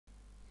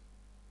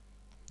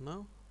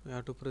Now we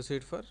have to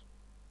proceed for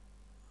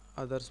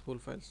other spool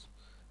files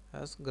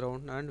as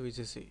ground and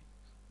VCC.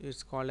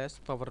 It's called as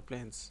power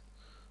planes.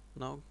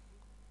 Now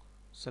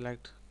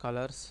select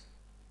colors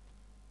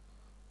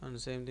and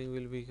same thing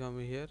will become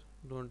here.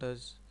 Don't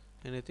touch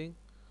anything.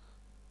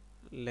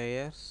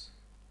 Layers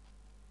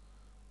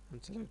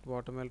and select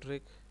bottom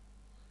electric,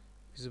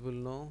 visible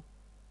no,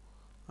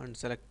 and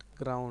select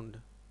ground,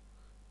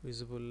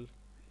 visible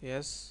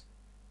yes.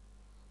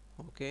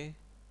 Okay,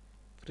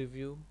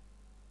 preview.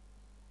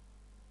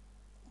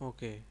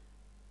 Okay,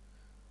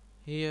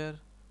 here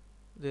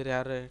there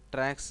are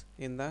tracks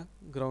in the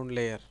ground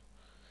layer.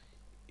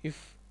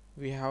 If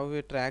we have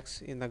a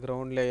tracks in the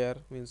ground layer,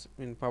 means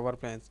in power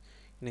plants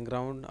in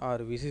ground or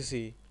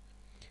VCC,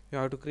 you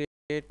have to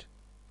create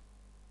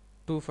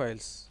two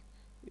files.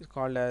 It's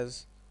called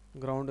as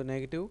ground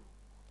negative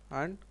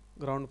and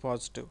ground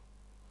positive.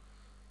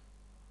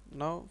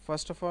 Now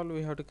first of all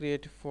we have to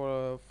create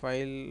for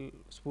file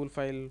spool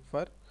file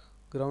for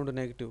ground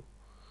negative.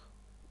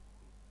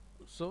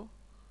 So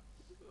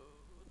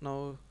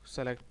now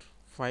select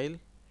file,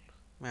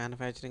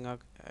 manufacturing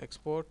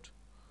export,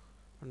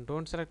 and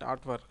don't select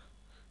artwork.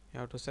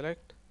 You have to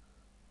select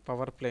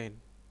power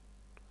plane.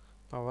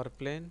 Power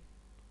plane,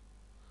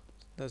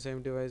 the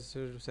same device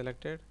is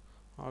selected.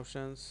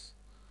 Options,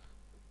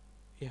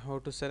 you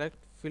have to select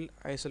fill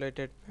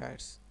isolated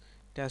pads.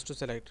 It has to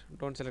select.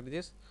 Don't select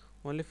this.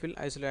 Only fill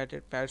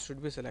isolated pads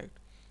should be select.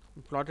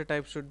 Plotted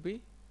type should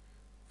be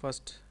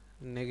first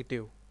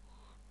negative.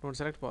 Don't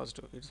select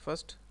positive. It's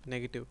first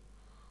negative.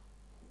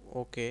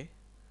 Okay.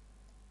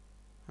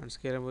 And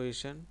scale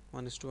position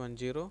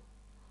 1:1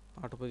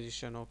 auto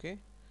position. Okay.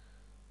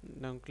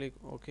 Now click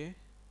OK.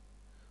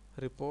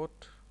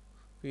 Report,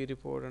 we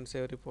report and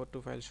save report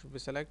to file should be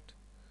select.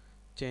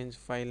 Change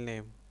file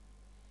name.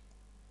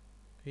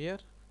 Here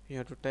you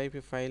have to type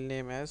a file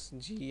name as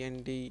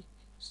GND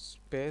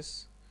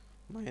space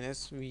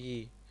minus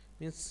VE,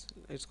 means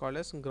it's called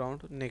as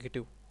ground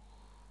negative.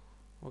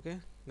 Okay,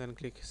 then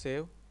click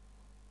save.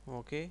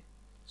 Okay,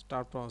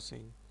 start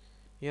processing.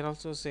 Here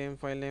also same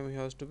file name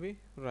has to be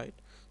right,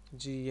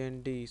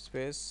 GND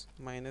space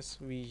minus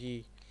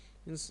VE,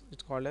 means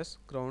it's called as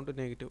ground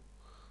negative.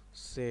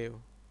 Save,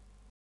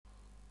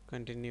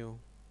 continue.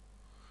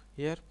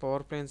 Here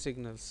power plane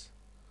signals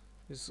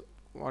is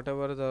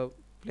whatever the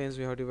planes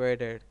we have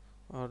divided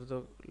or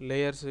the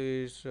layers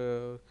is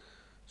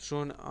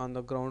shown on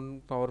the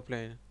ground power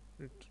plane,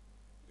 it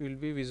will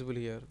be visible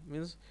here.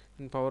 Means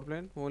in power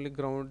plane only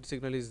ground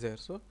signal is there,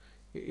 so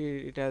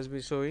it has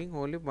been showing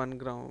only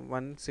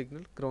one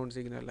signal, ground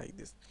signal, like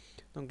this.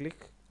 Now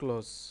click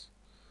close,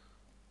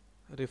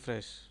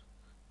 refresh.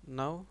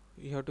 Now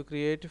you have to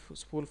create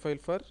spool file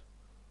for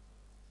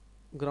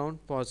ground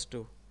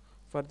positive.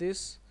 For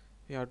this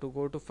you have to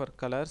go to for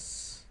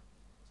colors.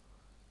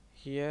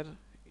 Here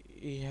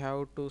you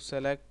have to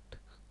select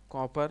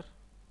copper.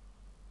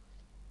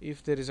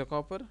 If there is a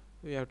copper,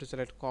 we have to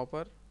select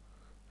copper,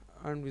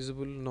 and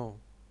visible no,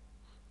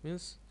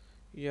 means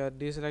you are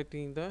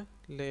deselecting the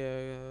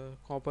layer,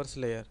 copper's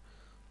layer,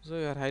 so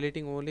you are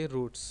highlighting only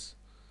roots,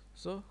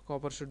 so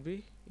copper should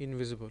be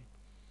invisible.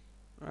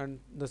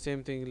 And the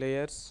same thing,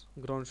 layers,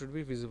 ground should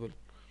be visible.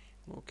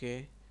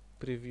 Okay,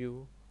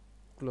 preview,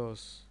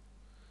 close,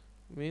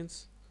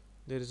 means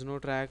there is no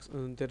tracks,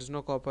 there is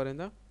no copper in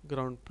the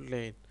ground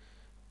plane.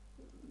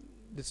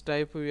 This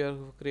type we are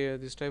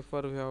this type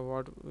for we have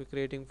what we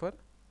creating for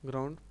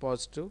ground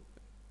positive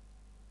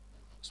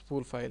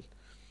spool file.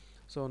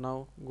 So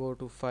now go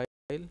to file,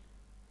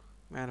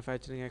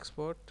 manufacturing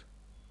export,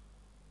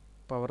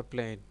 power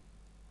plane.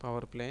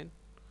 Power plane,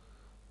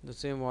 the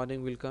same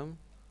warning will come,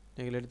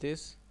 neglect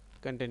this,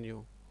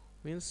 continue,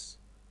 means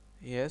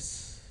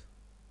yes.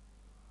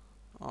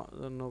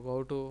 Now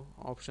go to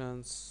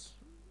options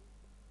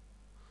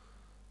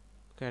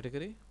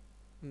category,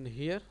 and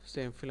here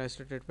same fill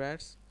isolated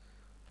pads,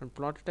 and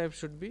plot type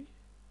should be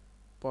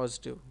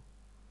positive.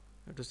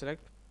 You have to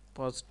select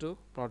positive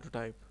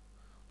prototype.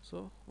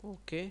 So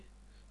okay,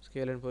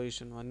 scale and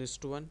position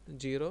 1:1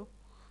 0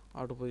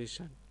 auto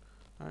position,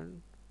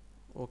 and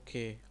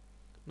okay.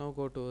 Now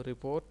go to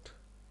report,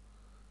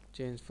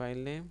 change file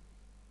name.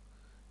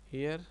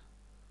 Here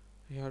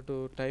you have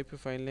to type a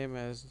file name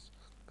as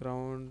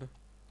ground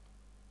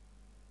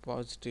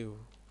positive,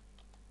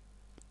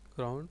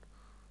 ground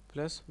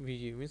plus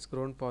VE, means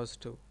ground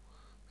positive.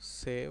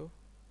 Save.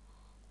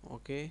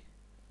 Okay,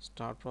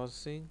 start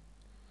processing.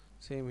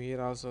 Same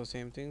here also,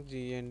 same thing,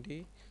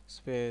 GND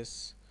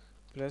space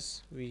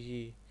plus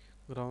VE,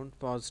 ground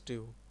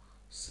positive.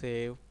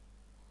 Save,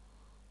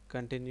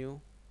 continue,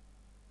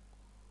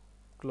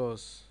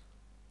 close,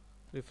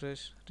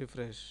 refresh,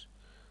 refresh.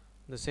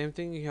 The same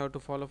thing you have to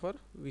follow for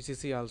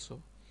VCC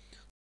also.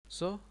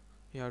 So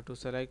you have to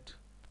select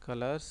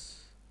colors.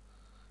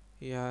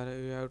 Here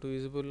you have to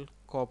visible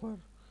copper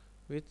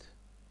with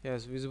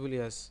yes, visible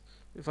yes.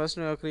 First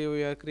we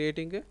are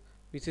creating a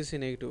VCC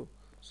negative,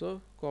 so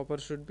copper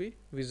should be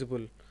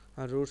visible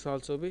and roots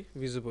also be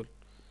visible.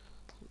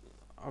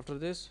 After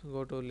this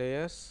go to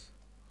layers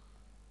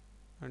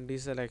and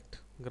deselect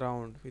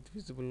ground with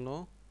visible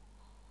no,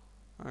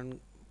 and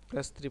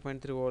plus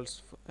 3.3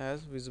 volts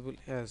as visible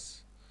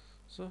as.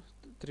 So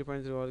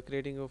 3.3 volt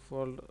creating a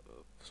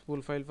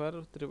spool file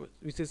for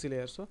VCC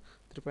layer, so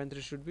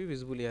 3.3 should be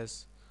visible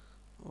as.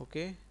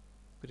 Okay,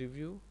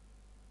 preview.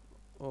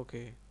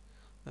 Okay,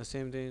 the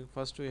same thing,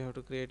 first we have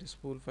to create a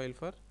spool file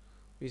for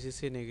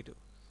VCC negative.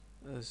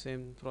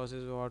 Same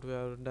process what we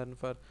have done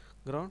for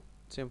ground,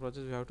 same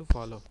process we have to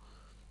follow.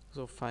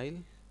 So file,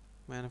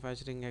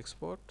 manufacturing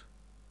export,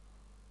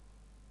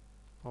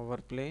 power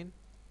plane,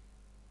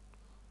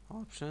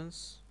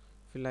 options,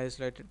 fill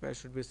isolated path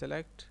should be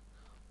select,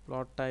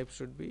 plot type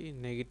should be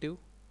negative,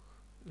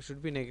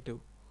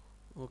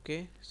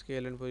 okay,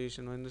 scale and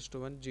position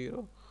 1:1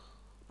 0,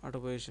 auto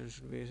position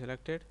should be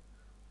selected,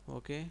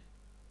 okay,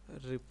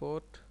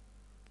 report,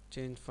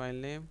 change file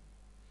name,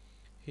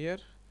 here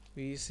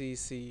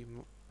VCC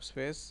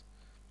space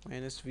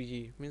minus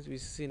VE means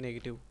VCC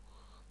negative,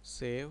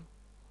 save,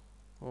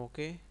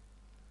 okay,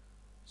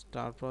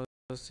 start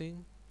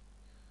processing,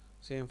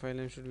 same file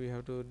name should we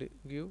have to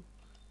give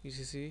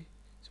VCC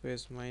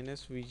space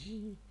minus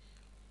VCC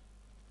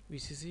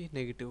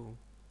negative,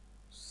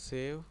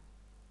 save,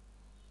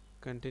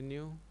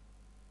 continue.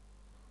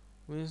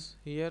 Means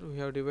here we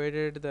have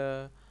divided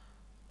the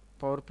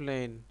power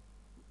plane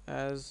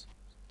as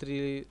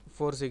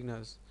 4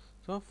 signals,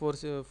 so 4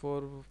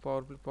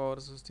 power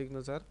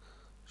signals are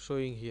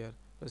showing here,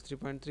 plus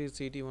 3.3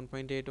 CT,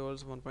 1.8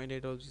 volts,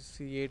 1.8 volts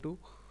CA2,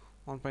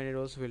 1.8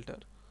 volts filter.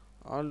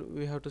 All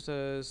we have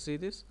to see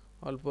this,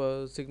 all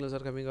signals are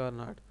coming or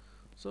not.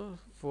 So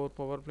 4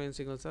 power plane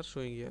signals are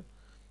showing here.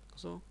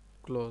 So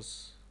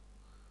close,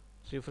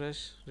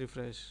 refresh.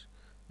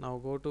 Now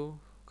go to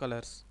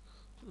colors.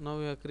 Now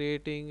we are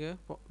creating a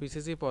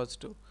VCC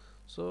positive,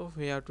 so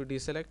we have to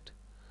deselect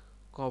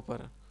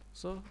copper.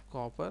 So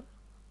copper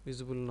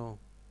visible, no,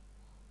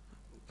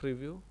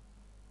 preview,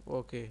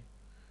 okay,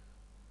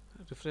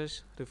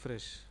 refresh.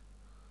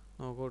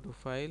 Now go to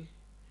file,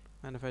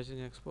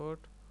 manufacturing export,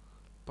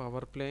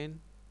 power plane.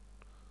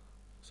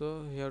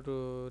 So you have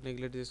to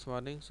neglect this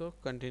warning, so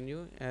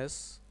continue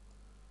as.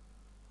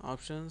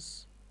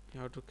 Options, you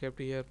have to kept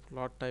here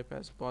plot type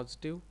as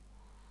positive,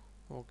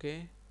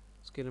 okay,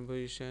 scale and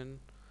position,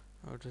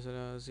 how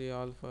to see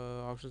all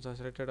options are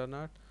selected or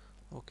not,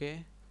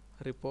 okay,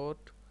 report,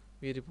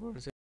 we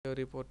report, save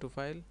report to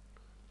file,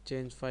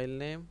 change file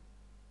name,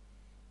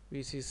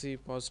 VCC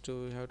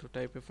positive, you have to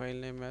type a file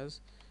name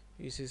as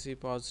VCC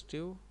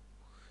positive,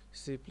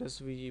 C plus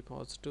VE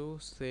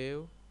positive,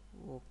 save,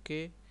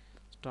 okay,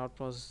 start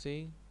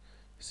processing,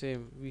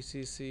 same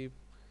VCC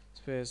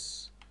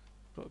space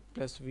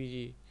plus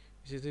VE,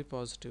 VCC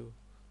positive,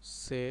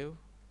 save,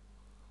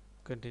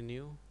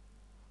 continue,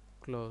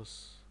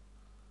 close,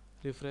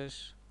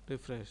 refresh.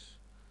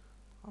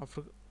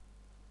 After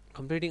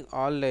completing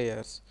all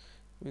layers,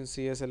 means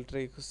CS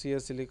electric,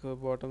 CS silica,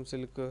 bottom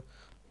silica,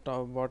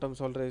 top bottom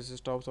solder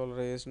resist, top solder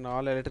resist, and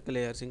all electrical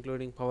layers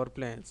including power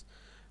planes,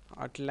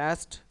 at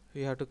last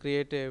we have to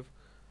create a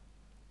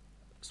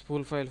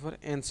spool file for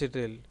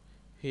ncdrill.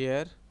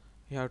 Here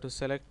you have to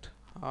select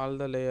all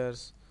the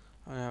layers.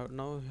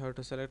 Now you have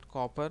to select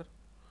copper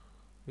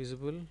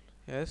visible,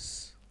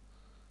 yes,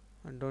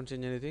 and don't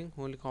change anything,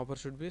 only copper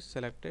should be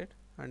selected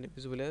and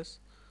visible as.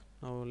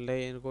 Now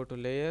go to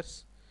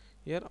layers,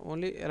 here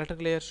only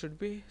electric layer should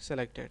be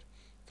selected,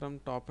 from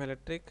top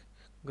electric,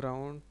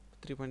 ground,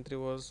 3.3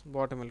 volts,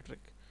 bottom electric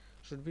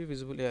should be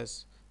visible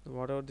as.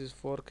 Whatever these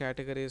 4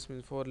 categories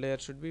means 4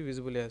 layers should be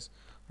visible as,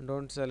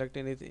 don't select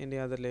any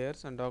other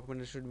layers, and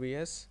document should be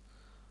as.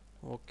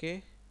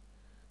 Okay,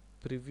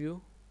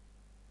 preview,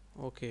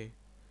 okay,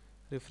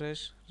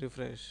 refresh.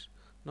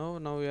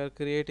 Now we are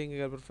creating a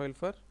Gerber file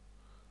for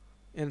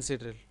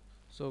ncdrill.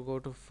 So go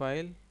to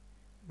file,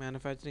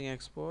 manufacturing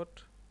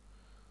export,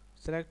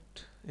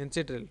 select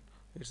ncdrill.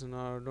 It's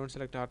not, don't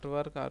select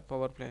artwork or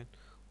power plane,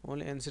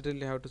 only ncdrill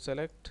you have to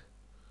select.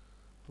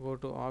 Go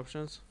to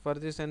options, for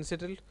this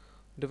ncdrill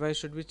device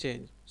should be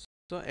changed,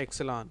 so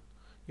Exelon,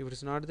 if it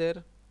is not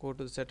there, go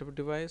to the setup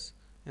device,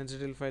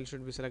 ncdrill file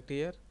should be selected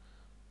here,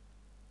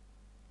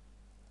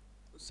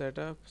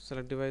 setup,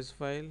 select device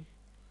file,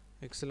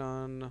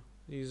 Exelon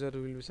user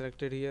will be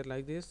selected here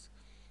like this,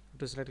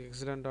 to select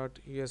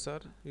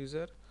exelon.usr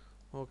user,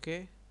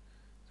 okay,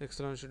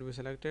 Exelon should be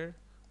selected,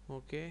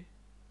 okay.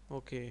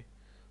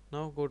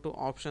 Now go to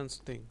options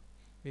thing,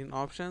 in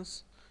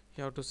options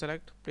you have to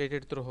select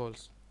plated through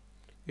holes,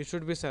 it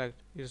should be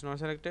selected, it is not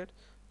selected,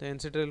 the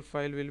ncdrill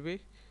file will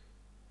be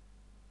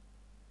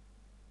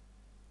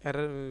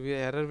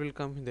error will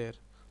come there.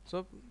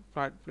 So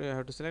you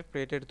have to select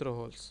plated through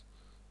holes,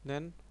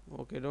 then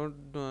okay,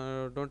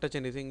 don't touch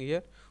anything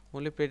here,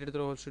 only plated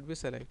through holes should be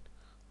select,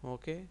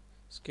 okay,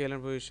 scale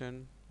and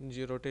position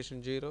 0,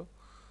 rotation 0,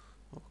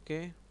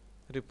 okay,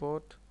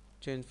 report,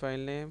 change file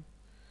name,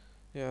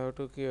 you have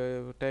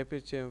to type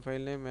it file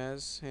name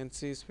as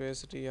nc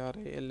space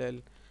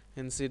drill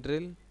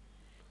ncdrill,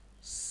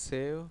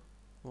 save,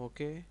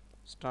 okay,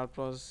 start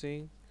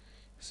processing,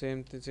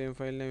 same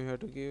file name you have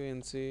to give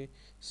nc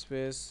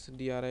space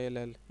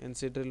drill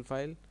ncdrill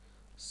file,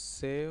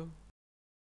 save,